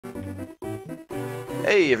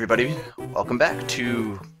Hey everybody, welcome back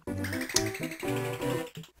to...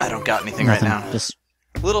 I don't got anything Nothing, right now. Just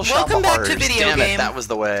Little Shop Welcome of back Horrors. to Video Damn Game. it, that was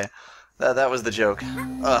the way. That was the joke.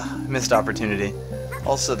 Missed opportunity.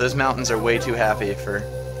 Also, those mountains are way too happy for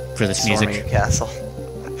this storming music. a castle.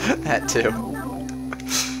 That too.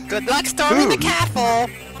 Good luck storming the Food. castle.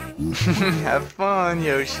 Have fun,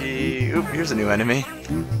 Yoshi. Oop, here's a new enemy.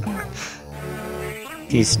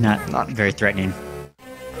 He's not Not- very threatening.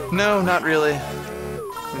 No, not really.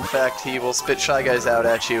 In fact, he will spit Shy Guys out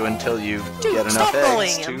at you until you Dude, get enough stop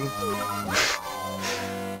bullying eggs him.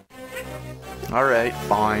 to... Alright,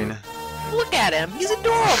 fine. Look at him. He's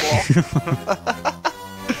adorable.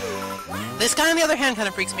 This guy, on the other hand, kind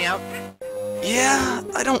of freaks me out. Yeah,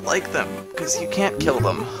 I don't like them, because you can't kill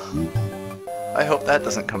them. I hope that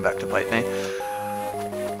doesn't come back to bite me.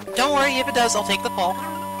 Don't worry, if it does, I'll take the fall.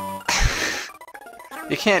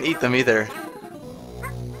 You can't eat them either.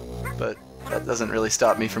 But that doesn't really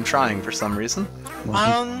stop me from trying for some reason.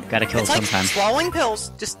 Well, gotta kill it it's like sometime. swallowing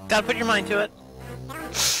pills. Just gotta put your mind to it.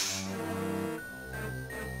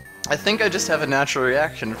 I think I just have a natural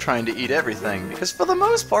reaction of trying to eat everything, because for the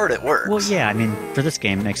most part it works. Well, yeah, I mean, for this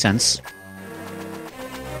game, it makes sense.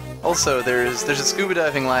 Also, there's a scuba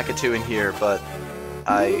diving Lakitu in here, but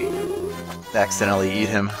I accidentally eat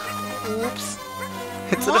him. Oops.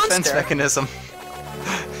 It's a defense Monster. mechanism.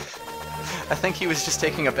 I think he was just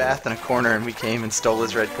taking a bath in a corner and we came and stole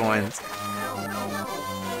his red coins.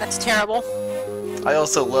 That's terrible. I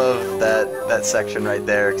also love that section right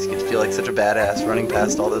there, because you get to feel like such a badass running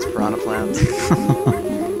past all those piranha plants.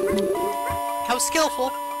 How skillful.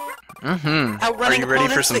 Mm-hmm. Are Outrunning you ready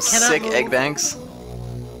for opponents some that cannot sick move. egg banks?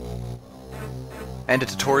 And a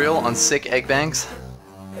tutorial on sick egg banks?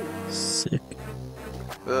 Sick.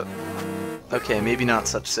 Okay, maybe not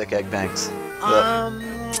such sick egg banks.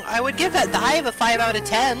 I would give that dive a 5 out of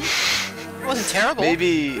 10. It wasn't terrible.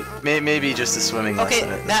 Maybe just a swimming Okay, lesson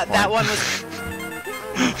at this that point. one was...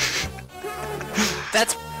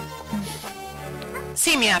 That's...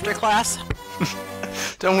 See me after class.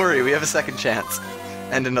 Don't worry, we have a second chance.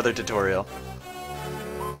 And another tutorial.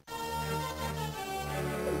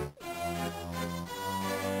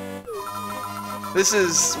 This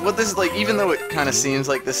is like, even though it kind of seems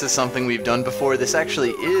like this is something we've done before, this actually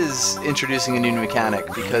is introducing a new mechanic,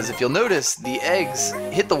 because if you'll notice, the eggs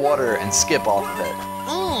hit the water and skip off of it.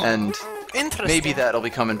 And Interesting. maybe that'll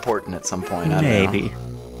become important at some point, I don't know. Maybe.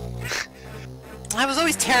 I was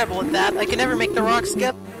always terrible at that. I could never make the rock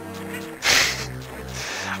skip.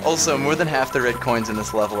 Also, more than half the red coins in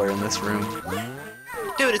this level are in this room.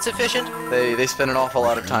 Dude, it's efficient. They spend an awful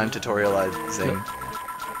lot of time tutorializing.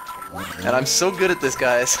 And I'm so good at this,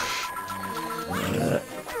 guys.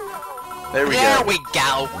 There we There go. we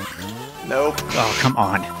go. Nope. Oh, come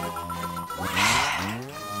on.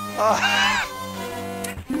 Ah,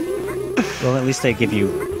 Well, at least they give you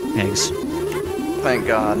eggs. thank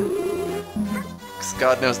God. 'Cause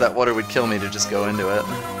God knows that water would kill me to just go into it.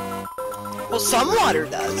 Well, some water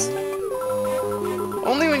does.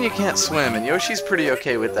 Only when you can't swim, and Yoshi's pretty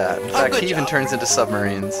okay with that. In fact, good he even job. turns into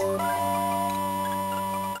submarines.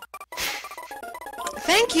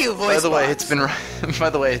 Thank you, voice By the way, box.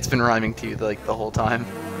 it's been rhyming to you like the whole time.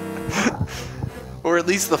 Or at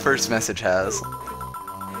least the first message has.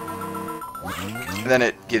 Then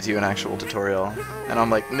it gives you an actual tutorial. And I'm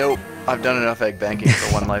like, nope, I've done enough egg banking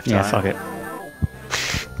for one lifetime. Yeah, fuck it.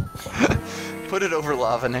 Put it over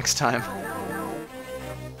lava next time.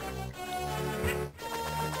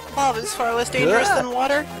 Lava is far less dangerous Yeah. than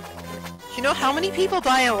water. You know how many people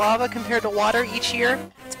die in lava compared to water each year?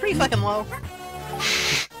 It's pretty fucking low.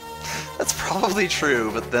 That's probably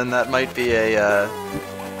true, but then that might be a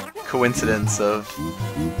coincidence of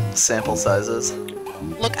sample sizes.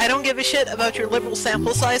 Look, I don't give a shit about your liberal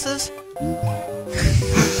sample sizes.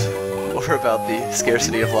 Or about the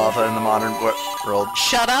scarcity of lava in the modern world.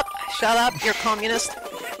 Shut up. Shut up. You're communist.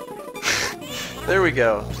 There we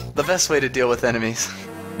go. The best way to deal with enemies.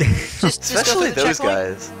 Just go Especially through the those checkpoint.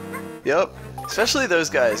 guys. Yep. Especially those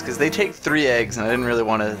guys, because they take 3 eggs, and I didn't really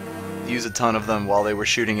want to use a ton of them while they were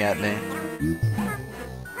shooting at me.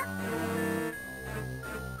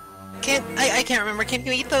 I can't remember. Can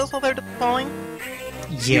you eat those while they're falling?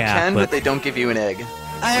 Yeah, You can, but but they don't give you an egg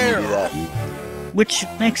when you do that. which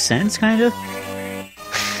makes sense, kind of.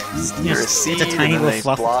 You're a It's seed, a tiny and then little they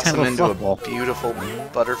fluff, blossom tiny into little a fluff ball. beautiful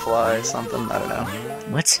butterfly, something, I don't know.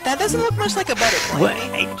 What? That doesn't look much like a butterfly. What?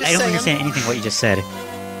 to me. I Just don't saying. understand anything what you just said.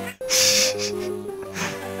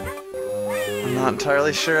 I'm not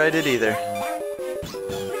entirely sure I did either.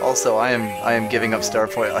 Also, I am giving up star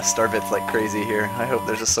bits like crazy here. I hope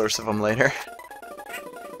there's a source of them later.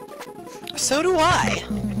 So do I,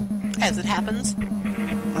 as it happens.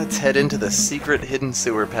 Let's head into the secret hidden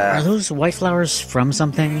sewer Are path. those white flowers from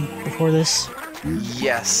something before this?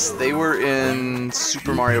 Yes, they were in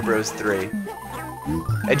Super Mario Bros. 3.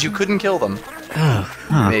 And you couldn't kill them. Oh,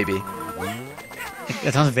 huh. Maybe.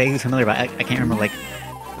 That sounds vaguely familiar, but I can't remember, like,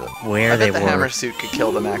 where I they bet the were. hammer suit could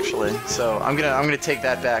kill them, actually. So I'm gonna take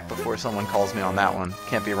that back before someone calls me on that one.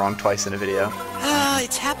 Can't be wrong twice in a video.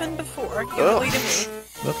 It's happened before. You Oh. believe in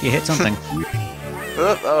me. Oop, you hit something.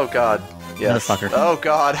 Oh God. Yes. Motherfucker. Oh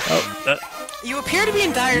God. Oh, You appear to be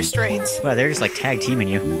in dire straits. well, they're just, like, tag teaming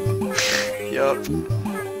you. Yup.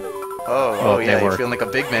 Oh they yeah, you're were. feeling like a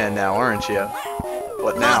big man now, aren't you?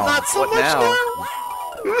 What now? Not so what much now.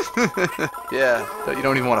 Yeah, but you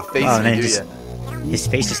don't even want to face Oh, and me, then do just- you? His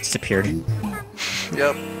face just disappeared.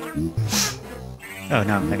 Yep. Oh,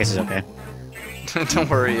 no, I guess it's okay. Don't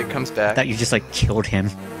worry, it comes I back. thought you just, like, killed him.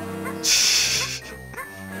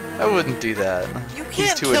 I wouldn't do that. You He's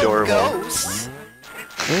can't too kill adorable. ghosts.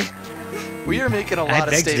 We are making a I lot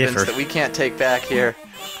of beg to statements differ. that we can't take back here.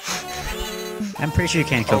 I'm pretty sure you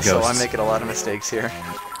can't kill Also, ghosts. I'm making a lot of mistakes here.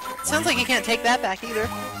 Sounds like you can't take that back either.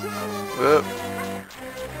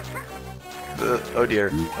 Oh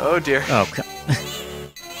dear. Oh dear. Oh,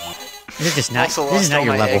 this is just not, Also this is lost not all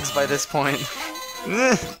your my level. eggs by this point.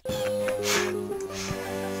 I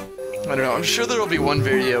don't know. I'm sure there'll be one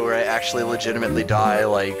video where I actually legitimately die,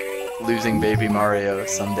 like losing Baby Mario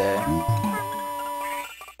someday.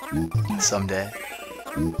 Someday.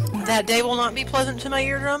 That day will not be pleasant to my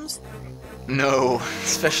eardrums. No,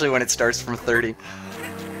 especially when it starts from 30.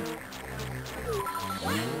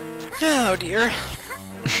 Oh dear.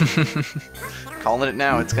 Calling it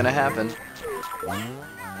now, it's gonna happen.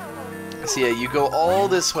 So yeah, you go all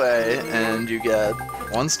this way, and you get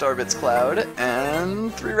 1 Starbits Cloud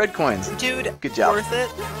and 3 red coins. Dude, Good job. worth it.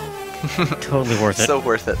 Totally worth it. So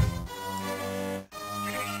worth it.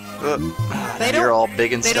 They You're don't- all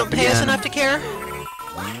big and They stuff don't pay us again. enough to care.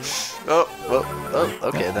 Oh, well, oh,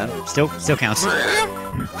 okay then. Still counts.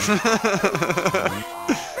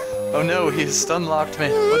 Oh no, he's stun locked me.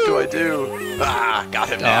 What do I do? Ah, got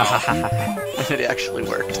him now. It actually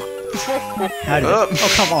worked. How did Oh.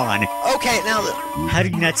 oh, come on. Okay, now How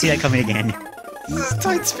did you not see that coming again? This is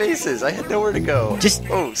tight spaces. I had nowhere to go. Just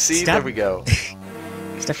Oh, see, stop. there we go.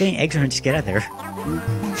 Stop getting eggs and just get out of there.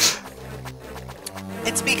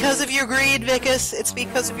 it's because of your greed, Vicas. It's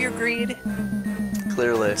because of your greed.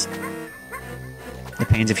 Clearly. The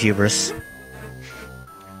pains of hubris.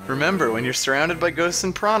 Remember, when you're surrounded by ghosts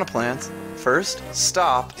and piranha plants, first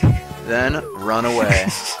stop, then run away.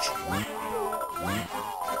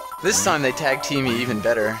 This time they tag team me even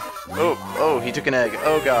better. Oh, he took an egg.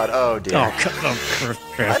 Oh god, oh dear. Oh,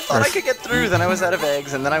 I thought I could get through, then I was out of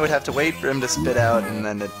eggs, and then I would have to wait for him to spit out, and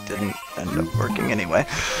then it didn't end up working anyway.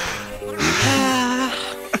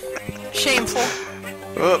 Shameful.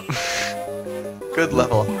 Oh. Good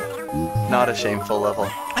level. Not a shameful level.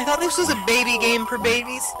 I thought this was a baby game for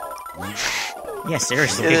babies. Yeah,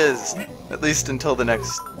 seriously. It is. At least until the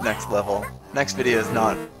next level. Next video is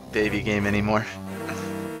not baby game anymore.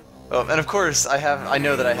 Oh, and of course, I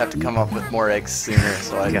know that I have to come up with more eggs sooner,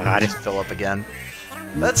 so I can God. just fill up again.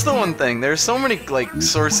 That's the one thing. There's so many like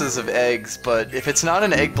sources of eggs, but if it's not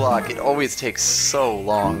an egg block, it always takes so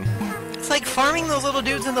long. It's like farming those little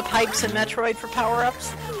dudes in the pipes in Metroid for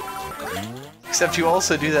power-ups. Except you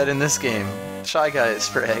also do that in this game. Shy Guys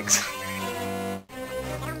for eggs.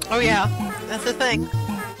 Oh yeah, that's the thing.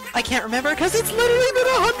 I can't remember because it's literally been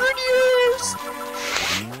 100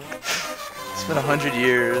 years! It's been 100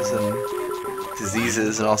 years and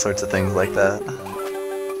diseases and all sorts of things like that.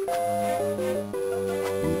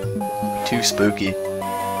 Too spooky.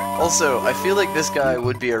 Also, I feel like this guy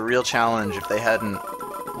would be a real challenge if they hadn't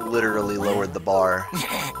literally lowered the bar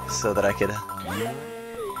so that I could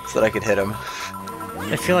hit him.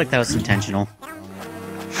 I feel like that was intentional.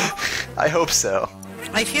 I hope so.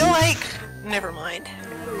 I feel like... Never mind.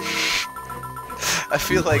 I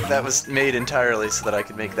feel like that was made entirely so that I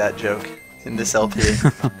could make that joke in this LP.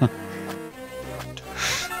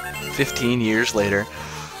 15 years later.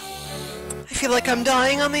 I feel like I'm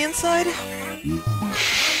dying on the inside.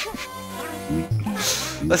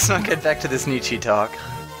 Let's not get back to this Nietzsche talk.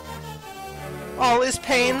 All is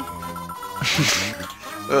pain.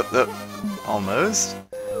 Almost.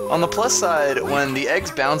 On the plus side, when the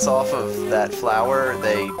eggs bounce off of that flower,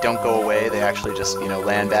 they don't go away. They actually just,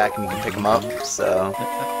 land back and you can pick them up. So.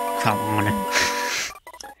 Come on.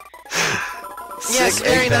 Yes, Sick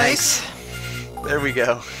very egg nice. banks. There we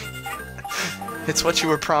go. It's what you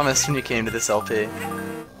were promised when you came to this LP.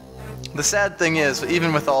 The sad thing is,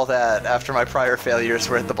 even with all that, after my prior failures,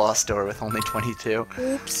 we're at the boss door with only 22.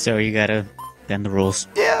 So you gotta bend the rules.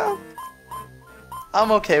 Yeah.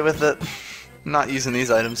 I'm okay with it. I'm not using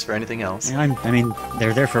these items for anything else. Yeah, I mean,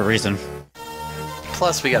 they're there for a reason.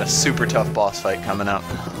 Plus, we got a super tough boss fight coming up.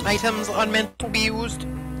 Items aren't meant to be used.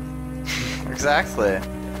 Exactly.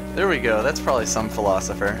 There we go. That's probably some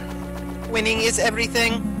philosopher. Winning is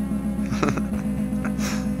everything.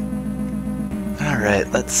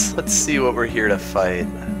 Alright, let's see what we're here to fight.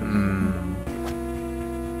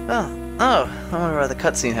 Oh, I wonder why the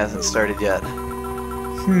cutscene hasn't started yet.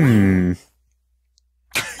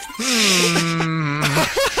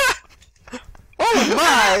 Oh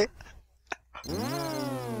my!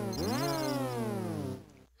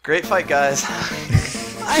 Great fight, guys.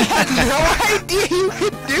 I had no idea you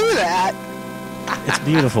could do that! It's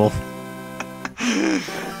beautiful.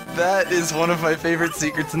 That is one of my favorite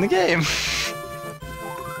secrets in the game.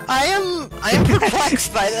 I am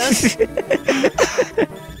perplexed by this.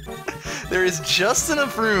 There is just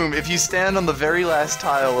enough room if you stand on the very last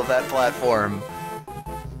tile of that platform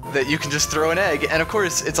that you can just throw an egg, and of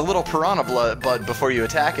course it's a little piranha bud before you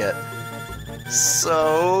attack it.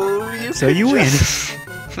 So you win.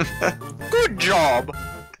 Good job.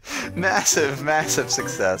 Massive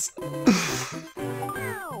success.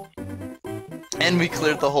 And we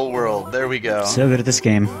cleared the whole world. There we go. So good at this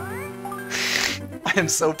game. I am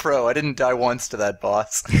so pro. I didn't die once to that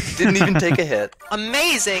boss. Didn't even take a hit.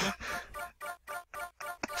 Amazing.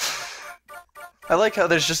 I like how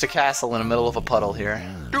there's just a castle in the middle of a puddle here.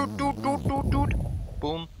 Doot, doot, doot, doot, doot.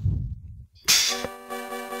 Boom.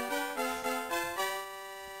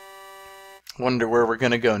 Wonder where we're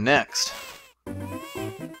gonna go next.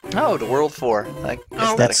 Oh, to World 4. I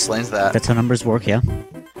guess that explains that. That's how numbers work, yeah.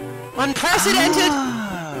 Unprecedented!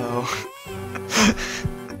 Oh.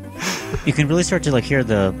 You can really start to, like, hear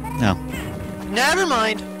the... No. Never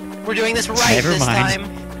mind. We're doing this right Never this mind.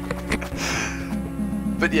 time.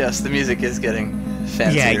 But yes, the music is getting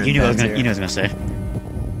fancier. Yeah, you knew and what fancier. I was gonna say.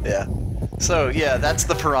 Yeah. So, yeah, that's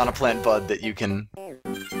the piranha plant bud that you can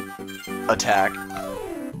attack.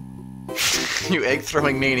 You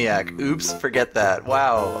egg-throwing maniac. Oops, forget that.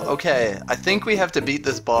 Wow, okay. I think we have to beat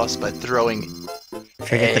this boss by throwing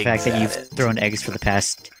Forget the fact that you've thrown eggs for the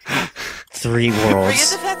past 3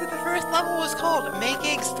 worlds. Forget the fact that the first level was called Make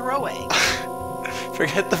Eggs Throw Eggs.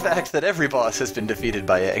 Forget the fact that every boss has been defeated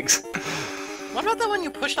by eggs. What about the one you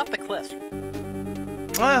pushed off the cliff?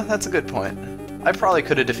 Well, that's a good point. I probably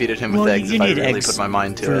could have defeated him with eggs you if I need really eggs put my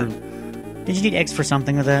mind to for... it. Did you need eggs for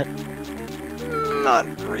something with that? Not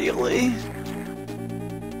really.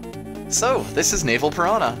 So, this is Naval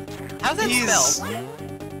Piranha. How's that spelled?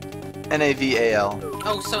 Naval.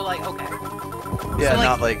 Oh, so like, okay. Yeah, So, like,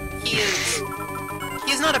 not like... He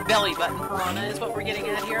is not a belly button piranha, is what we're getting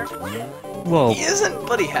at here. Whoa. He isn't,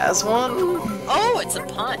 but he has one. Oh, it's a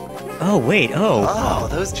pun. Oh, wait, oh. Oh,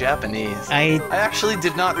 those Japanese. I actually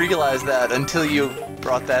did not realize that until you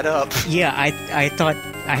brought that up. Yeah, I thought...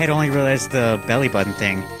 I had only realized the belly button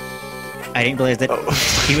thing. I didn't realize that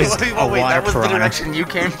he was wait, a water that was piranha. the direction you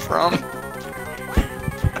came from?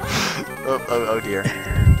 oh dear.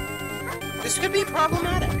 This could be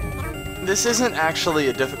problematic. This isn't actually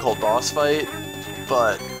a difficult boss fight,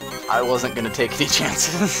 but I wasn't gonna take any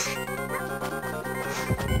chances.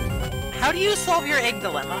 How do you solve your egg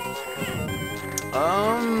dilemma?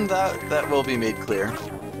 That will be made clear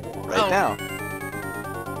right now.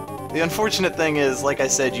 The unfortunate thing is, like I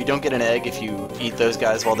said, you don't get an egg if you eat those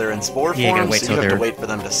guys while they're in spore Yeah, you form, gotta wait so till you have to they're wait for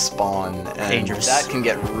them to spawn, and dangerous. that can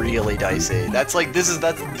get really dicey. That's like, that's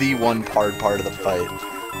the one hard part of the fight.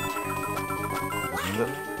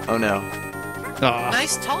 Oh no. Aw.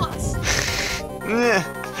 Nice toss.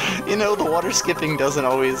 You know, the water skipping doesn't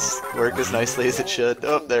always work as nicely as it should.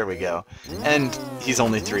 Oh, there we go. And he's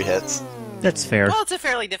only 3 hits. That's fair. Well, it's a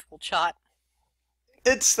fairly difficult shot.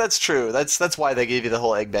 That's true. That's why they gave you the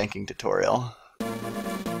whole egg banking tutorial.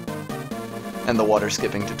 And the water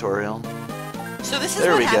skipping tutorial. So this is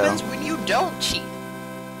There what we go. happens when you don't cheat.